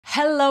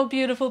Hello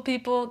beautiful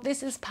people,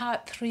 this is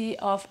part 3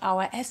 of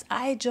our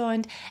SI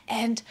joint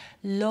and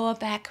lower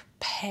back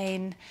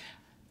pain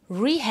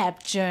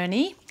rehab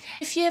journey.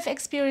 If you have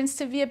experienced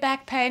severe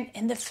back pain,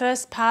 in the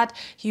first part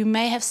you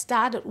may have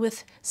started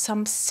with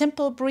some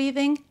simple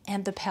breathing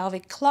and the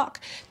pelvic clock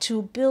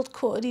to build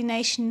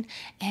coordination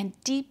and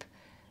deep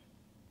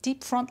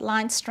front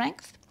line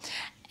strength.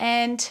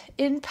 And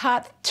in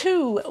part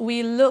 2,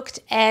 we looked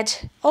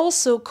at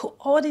also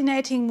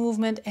coordinating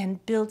movement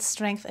and build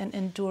strength and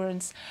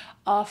endurance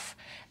of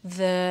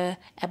the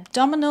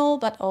abdominal,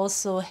 but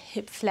also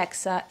hip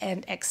flexor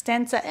and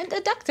extensor and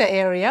adductor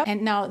area.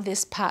 And now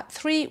this part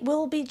 3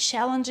 will be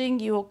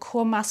challenging your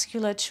core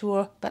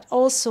musculature, but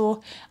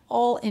also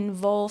all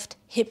involved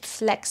hip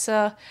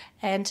flexor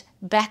and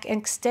back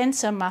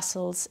extensor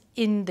muscles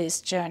in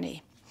this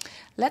journey.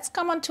 Let's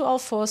come on to all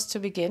fours to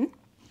begin.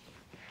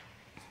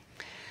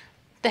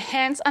 The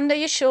hands under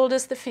your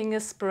shoulders, the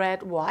fingers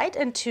spread wide,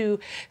 and to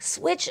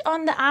switch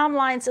on the arm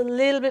lines a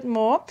little bit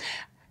more,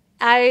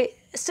 I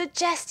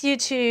suggest you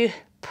to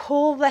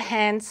pull the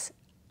hands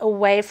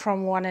away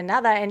from one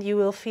another, and you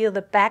will feel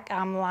the back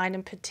arm line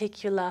in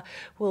particular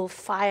will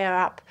fire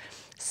up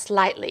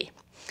slightly.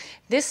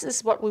 This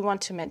is what we want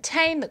to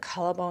maintain. The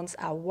collarbones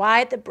are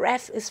wide. The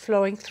breath is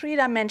flowing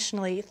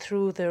three-dimensionally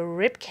through the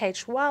rib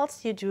cage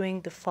whilst you're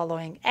doing the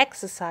following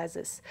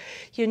exercises.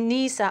 Your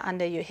knees are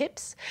under your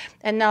hips.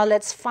 And now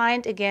let's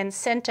find again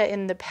center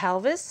in the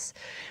pelvis.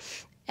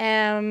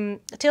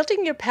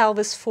 Tilting your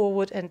pelvis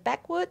forward and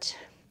backward.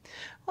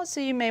 Also,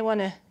 you may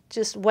want to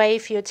just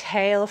wave your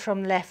tail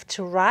from left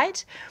to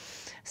right.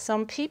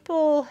 Some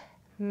people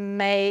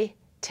may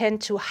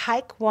tend to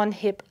hike one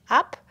hip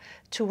up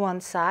to one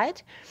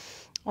side.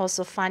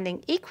 Also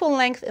finding equal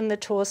length in the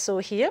torso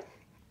here.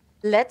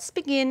 Let's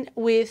begin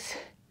with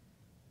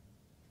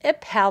a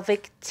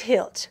pelvic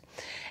tilt.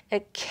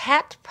 A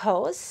cat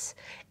pose.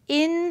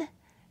 In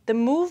the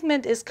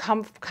movement is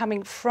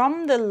coming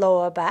from the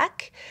lower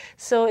back.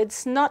 So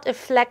it's not a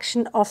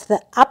flexion of the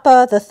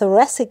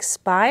thoracic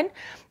spine,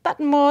 but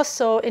more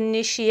so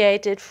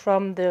initiated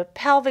from the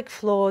pelvic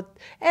floor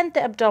and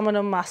the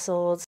abdominal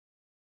muscles.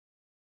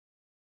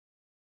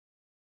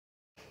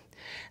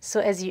 So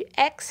as you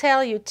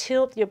exhale, you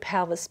tilt your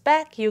pelvis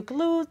back, your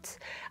glutes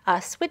are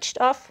switched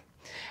off,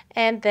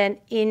 and then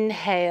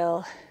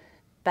inhale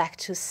back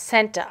to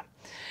center.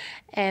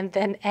 And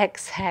then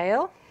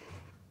exhale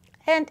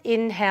and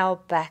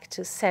inhale back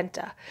to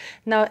center.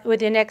 Now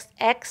with your next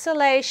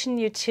exhalation,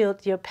 you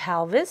tilt your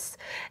pelvis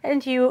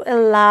and you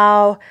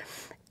allow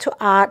to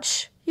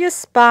arch your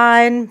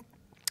spine,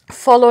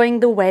 following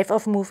the wave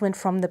of movement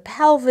from the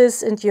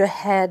pelvis, and your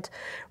head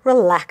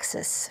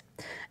relaxes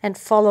and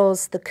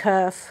follows the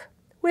curve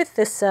with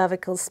the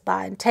cervical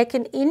spine. Take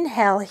an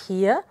inhale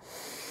here.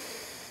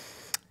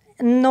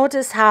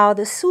 Notice how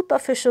the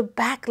superficial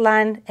back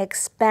line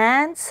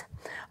expands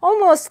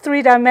almost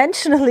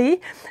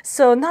three-dimensionally,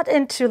 so not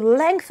into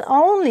length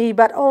only,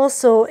 but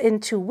also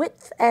into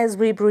width as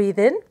we breathe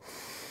in.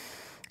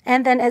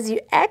 And then as you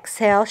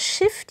exhale,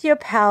 shift your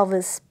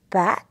pelvis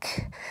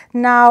back.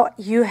 Now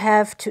you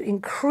have to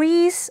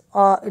increase,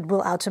 or it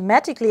will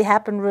automatically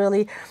happen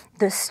really,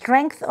 the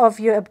strength of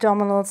your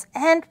abdominals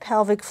and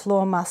pelvic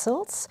floor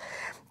muscles.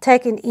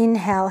 Take an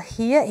inhale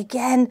here.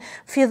 Again,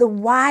 feel the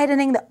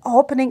widening, the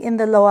opening in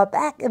the lower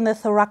back, in the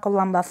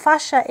thoracolumbar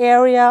fascia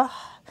area.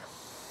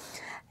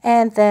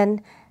 And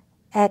then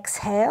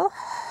exhale.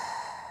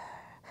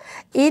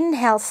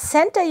 Inhale,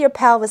 center your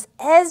pelvis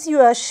as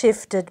you are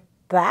shifted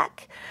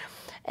back.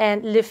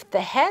 And lift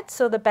the head,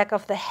 so the back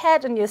of the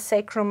head and your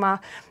sacrum are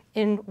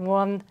in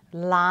one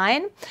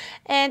line.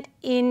 And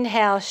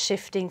inhale,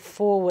 shifting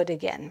forward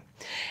again.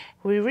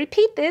 We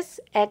repeat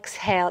this.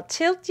 Exhale,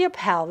 tilt your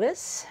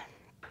pelvis.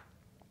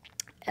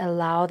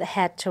 Allow the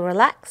head to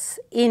relax.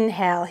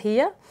 Inhale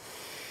here.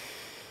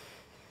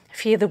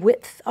 Feel the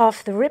width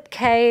of the rib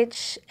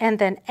cage. And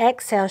then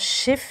exhale,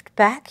 shift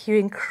back. You're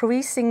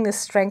increasing the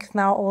strength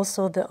now.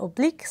 Also the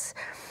obliques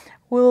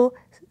will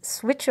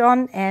switch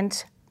on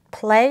and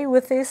play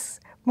with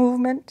this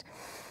movement.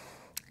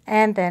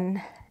 And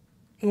then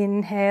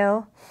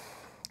inhale,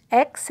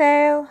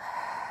 exhale.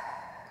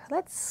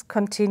 Let's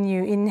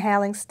continue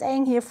inhaling,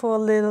 staying here for a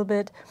little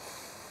bit.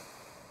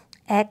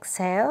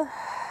 Exhale.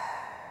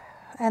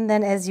 And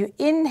then as you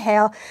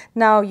inhale,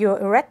 now your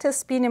erector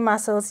spinae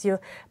muscles, your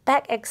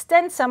back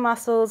extensor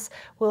muscles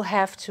will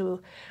have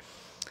to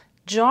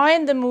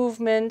join the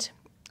movement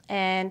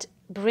and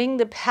bring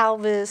the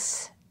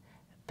pelvis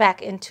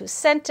back into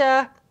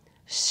center.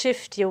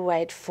 Shift your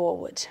weight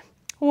forward.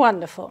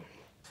 Wonderful.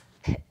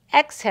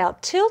 Exhale,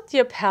 tilt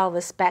your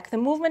pelvis back. The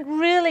movement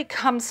really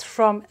comes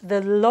from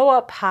the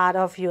lower part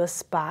of your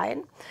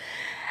spine.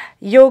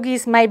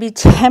 Yogis may be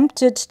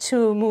tempted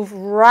to move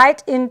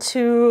right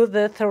into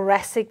the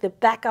thoracic, the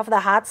back of the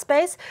heart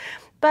space,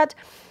 but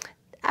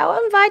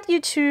I'll invite you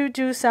to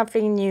do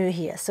something new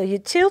here. So you're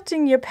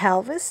tilting your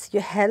pelvis,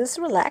 your head is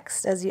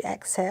relaxed as you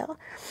exhale.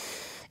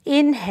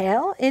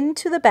 Inhale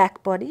into the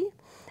back body.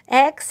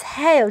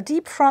 Exhale,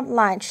 deep front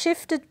line,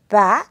 shifted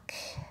back.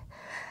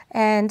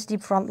 and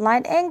deep front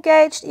line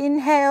engaged.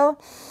 Inhale.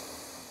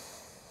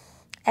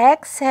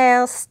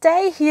 Exhale,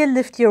 stay here,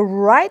 lift your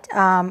right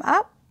arm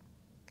up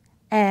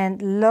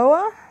and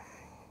lower.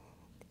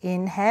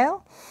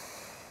 Inhale.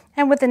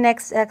 And with the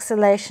next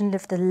exhalation,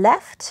 lift the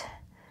left.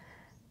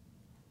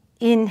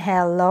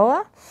 Inhale,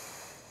 lower.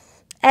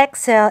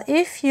 Exhale,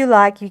 if you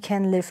like, you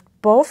can lift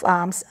both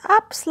arms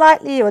up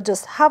slightly or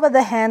just hover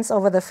the hands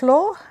over the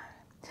floor.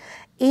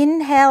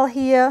 Inhale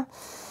here.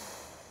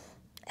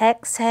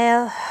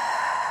 Exhale.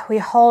 We're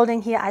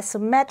holding here.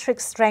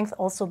 Isometric strength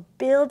also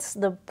builds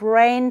the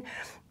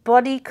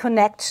brain-body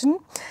connection.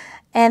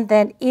 And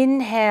then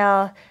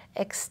inhale,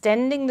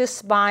 extending the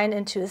spine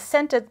into a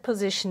centered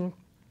position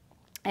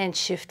and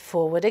shift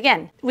forward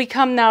again. We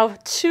come now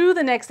to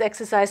the next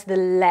exercise, the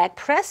leg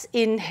press.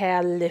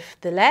 Inhale,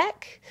 lift the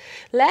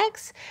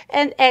legs,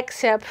 and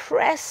exhale,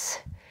 press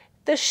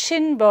the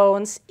shin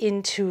bones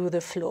into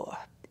the floor.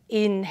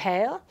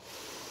 Inhale,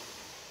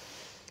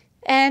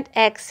 and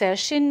exhale,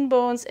 shin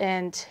bones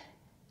and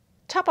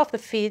top of the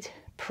feet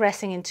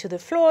pressing into the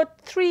floor.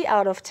 3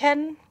 out of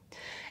 10.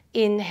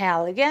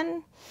 Inhale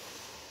again.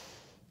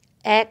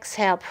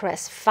 Exhale,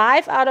 press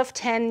 5 out of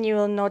 10. You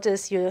will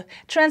notice your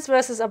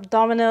transversus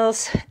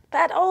abdominals,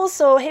 but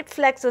also hip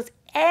flexors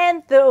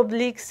and the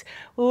obliques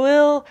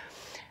will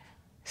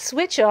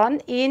switch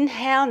on.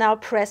 Inhale, now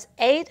press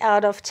 8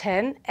 out of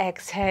 10.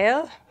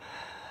 Exhale.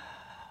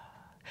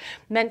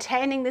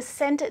 Maintaining the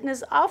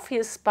centeredness of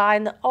your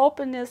spine, the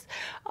openness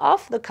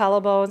of the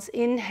collarbones.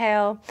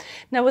 Inhale.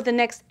 Now with the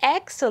next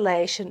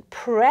exhalation,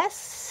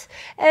 press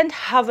and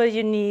hover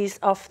your knees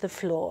off the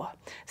floor.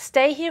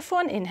 Stay here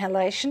for an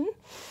inhalation.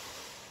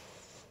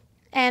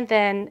 And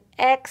then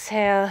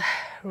exhale,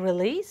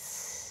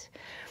 release.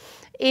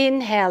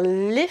 Inhale,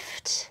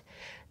 lift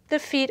the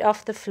feet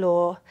off the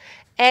floor.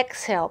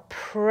 Exhale,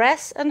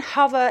 press and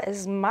hover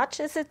as much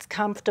as it's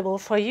comfortable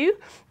for you.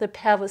 The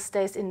pelvis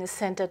stays in the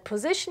centered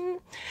position.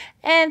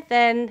 And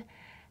then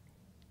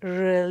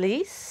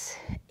release.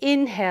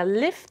 Inhale,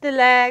 lift the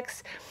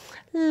legs,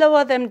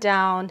 lower them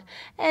down,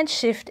 and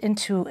shift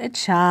into a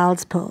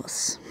child's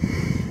pose.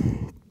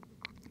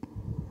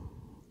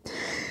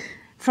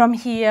 From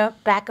here,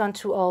 back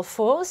onto all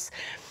fours.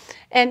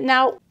 And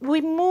now we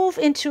move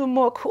into a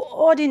more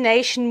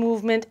coordination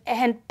movement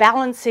and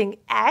balancing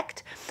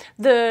act,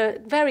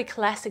 the very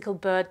classical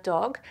bird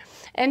dog.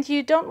 And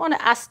you don't want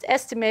to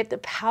estimate the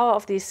power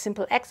of these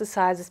simple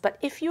exercises, but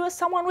if you are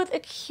someone with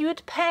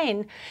acute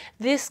pain,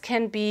 this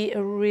can be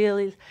a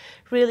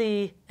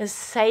really a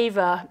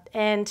saver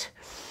and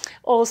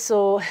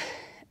also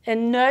a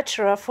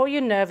nurturer for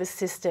your nervous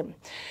system.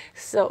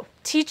 So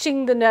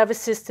teaching the nervous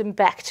system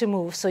back to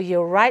move. So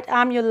your right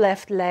arm, your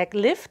left leg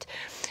lift.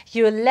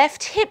 Your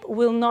left hip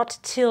will not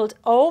tilt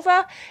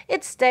over.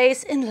 It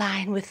stays in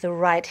line with the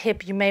right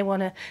hip. You may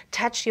want to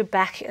touch your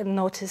back and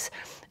notice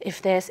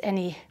if there's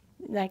any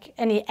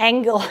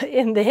angle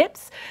in the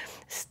hips.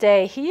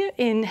 Stay here.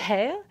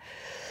 Inhale.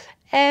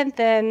 And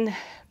then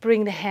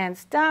bring the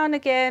hands down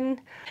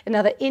again.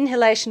 Another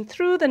inhalation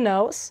through the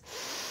nose.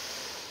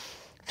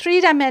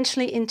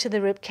 3-dimensionally into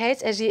the rib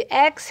cage. As you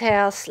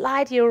exhale,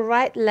 slide your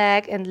right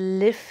leg and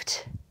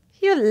lift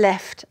your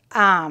left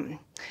arm.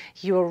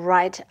 Your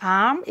right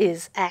arm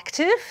is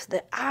active.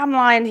 The arm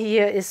line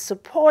here is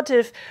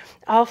supportive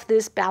of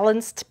this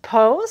balanced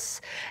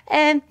pose.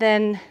 And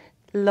then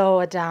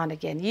lower down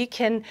again. You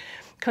can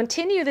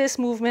continue this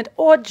movement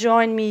or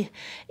join me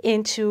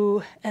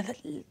into a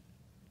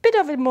bit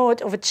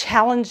of a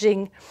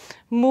challenging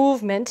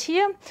movement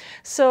here.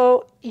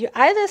 So you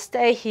either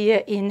stay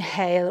here,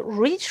 inhale,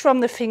 reach from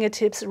the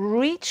fingertips,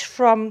 reach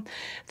from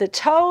the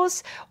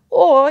toes,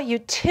 or you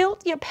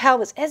tilt your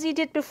pelvis as you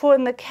did before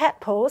in the cat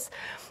pose,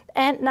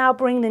 and now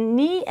bring the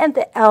knee and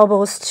the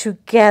elbows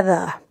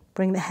together.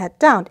 Bring the head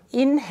down.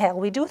 Inhale.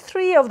 We do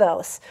 3 of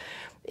those.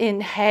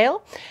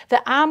 Inhale.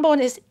 The arm bone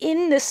is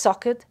in the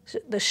socket.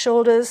 The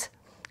shoulders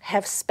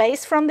have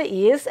space from the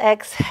ears.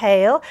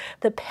 Exhale.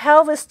 The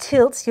pelvis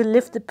tilts. You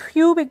lift the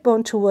pubic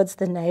bone towards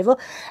the navel.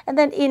 And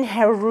then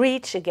inhale,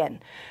 reach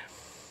again.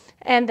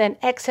 And then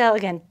exhale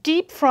again.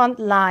 Deep front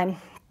line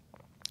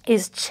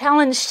is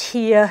challenged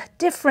here.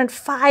 Different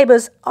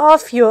fibers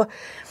of your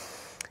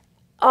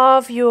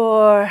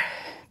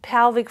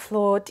pelvic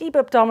floor, deep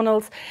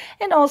abdominals,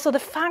 and also the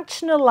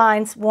functional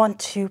lines want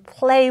to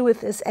play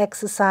with this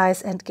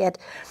exercise and get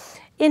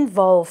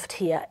involved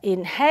here.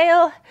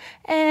 Inhale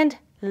and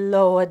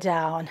lower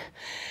down.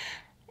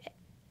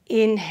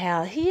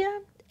 Inhale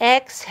here.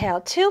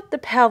 Exhale, tilt the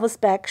pelvis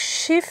back,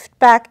 shift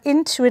back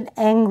into an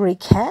angry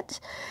cat.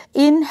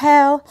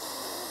 Inhale.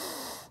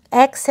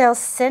 Exhale,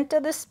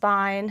 center the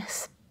spine,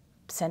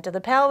 center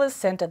the pelvis,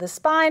 center the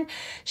spine,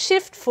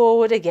 shift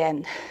forward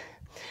again.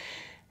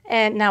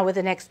 And now with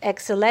the next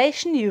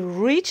exhalation, you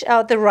reach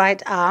out the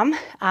right arm,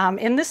 arm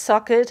in the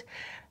socket,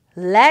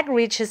 leg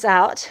reaches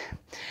out,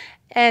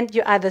 and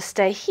you either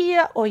stay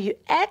here or you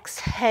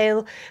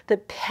exhale, the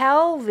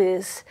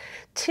pelvis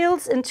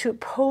tilts into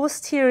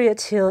posterior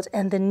tilt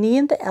and the knee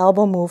and the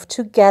elbow move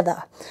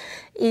together.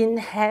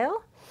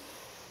 Inhale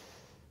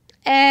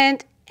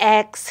and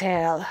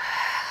exhale.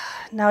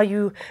 Now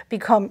you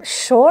become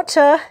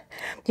shorter.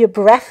 Your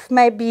breath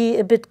may be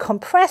a bit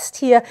compressed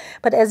here,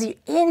 but as you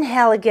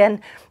inhale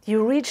again,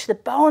 you reach the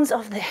bones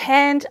of the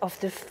hand, of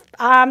the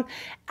arm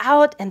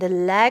out, and the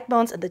leg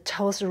bones and the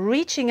toes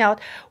reaching out,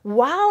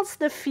 whilst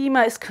the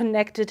femur is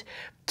connected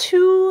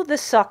to the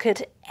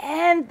socket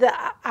and the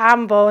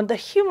arm bone, the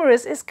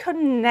humerus, is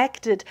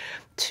connected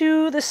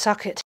to the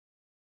socket.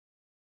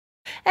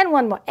 And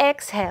one more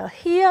exhale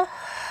here.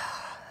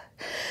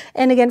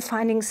 And again,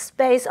 finding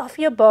space of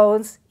your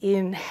bones.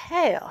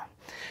 Inhale.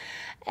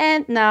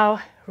 And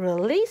now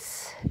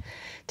release.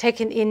 Take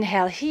an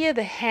inhale here.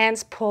 The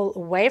hands pull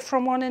away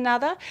from one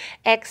another.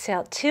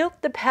 Exhale,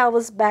 tilt the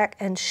pelvis back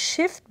and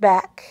shift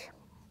back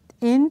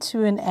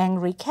into an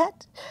angry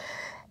cat.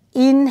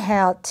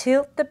 Inhale,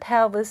 tilt the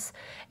pelvis,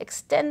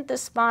 extend the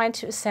spine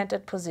to a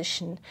centered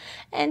position,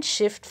 and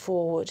shift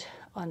forward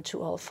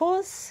onto all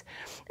fours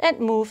and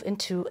move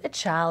into a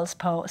child's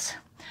pose.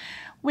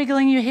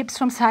 Wiggling your hips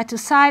from side to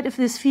side if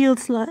this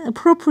feels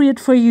appropriate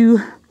for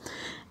you,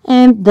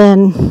 and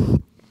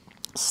then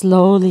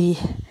slowly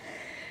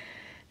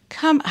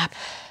come up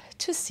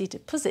to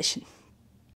seated position.